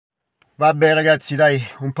Vabbè ragazzi, dai,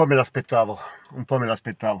 un po' me l'aspettavo,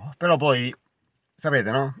 però poi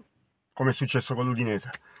sapete, no? Come è successo con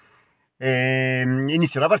l'Udinese.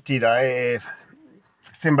 Inizia la partita e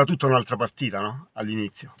sembra tutta un'altra partita, no?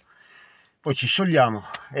 All'inizio. Poi ci sciogliamo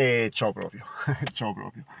e ciao proprio, ciao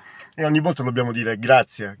proprio. E ogni volta dobbiamo dire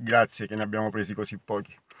grazie, grazie che ne abbiamo presi così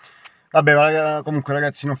pochi. Vabbè, ma comunque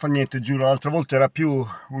ragazzi non fa niente, giuro, l'altra volta era più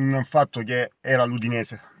un fatto che era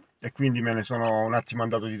l'Udinese e quindi me ne sono un attimo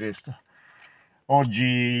andato di testa.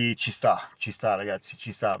 Oggi ci sta ragazzi,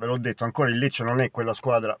 ci sta. Ve l'ho detto, ancora il Lecce non è quella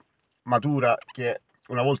squadra matura che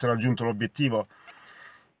una volta raggiunto l'obiettivo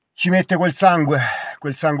ci mette quel sangue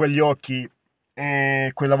agli occhi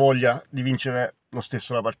e quella voglia di vincere lo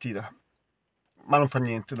stesso la partita. Ma non fa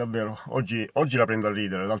niente, davvero. Oggi la prendo a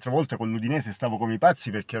ridere. L'altra volta con l'Udinese stavo come i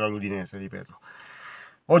pazzi perché era l'Udinese, ripeto.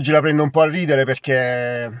 Oggi la prendo un po' a ridere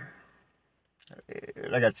perché,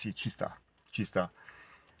 ragazzi, ci sta, ci sta.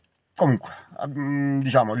 Comunque,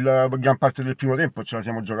 diciamo, la gran parte del primo tempo ce la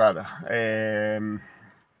siamo giocata e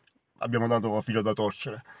abbiamo dato filo da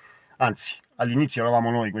torcere. Anzi, all'inizio eravamo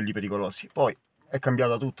noi quelli pericolosi, poi è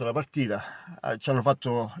cambiata tutta la partita, ci hanno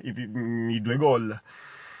fatto i due gol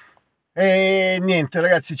e niente,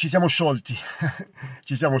 ragazzi, ci siamo sciolti,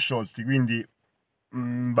 ci siamo sciolti, quindi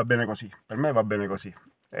va bene così, per me va bene così.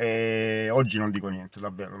 E oggi non dico niente,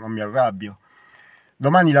 davvero, non mi arrabbio.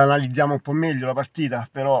 Domani la analizziamo un po' meglio la partita,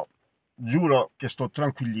 però giuro che sto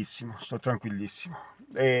tranquillissimo, sto tranquillissimo.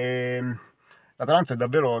 E l'Atalanta è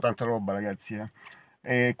davvero tanta roba, ragazzi, eh.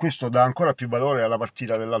 E questo dà ancora più valore alla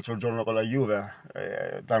partita dell'altro giorno con la Juve,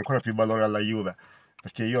 dà ancora più valore alla Juve,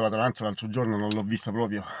 perché io l'Atalanta l'altro giorno non l'ho vista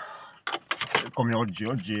proprio come oggi.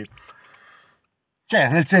 Oggi, cioè,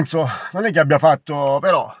 nel senso, non è che abbia fatto,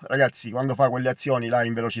 però, ragazzi, quando fa quelle azioni là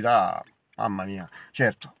in velocità, mamma mia,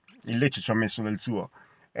 certo, il Lecce ci ha messo del suo,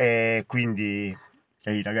 e quindi,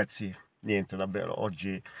 ehi, ragazzi, niente, davvero,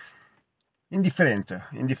 oggi indifferente,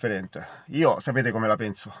 indifferente. Io sapete come la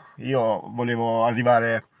penso? Io volevo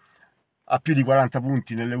arrivare a più di 40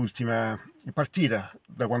 punti nelle ultime partite,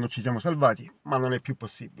 da quando ci siamo salvati, ma non è più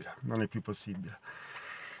possibile, non è più possibile.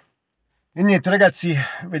 E niente, ragazzi,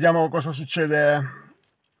 vediamo cosa succede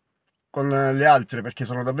con le altre, perché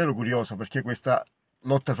sono davvero curioso, perché questa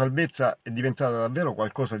lotta salvezza è diventata davvero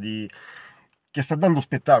qualcosa di che sta dando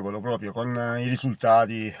spettacolo proprio, con i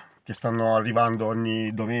risultati che stanno arrivando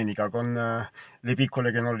ogni domenica, con le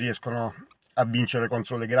piccole che non riescono a vincere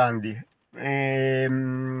contro le grandi. E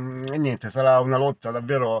niente, sarà una lotta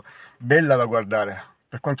davvero bella da guardare.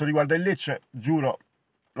 Per quanto riguarda il Lecce, giuro,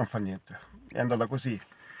 non fa niente. È andata così.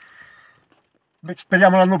 Beh,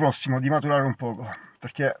 speriamo l'anno prossimo di maturare un poco,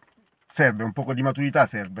 perché serve un poco di maturità,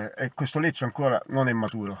 serve. E questo Lecce ancora non è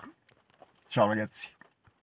maturo. Ciao ragazzi.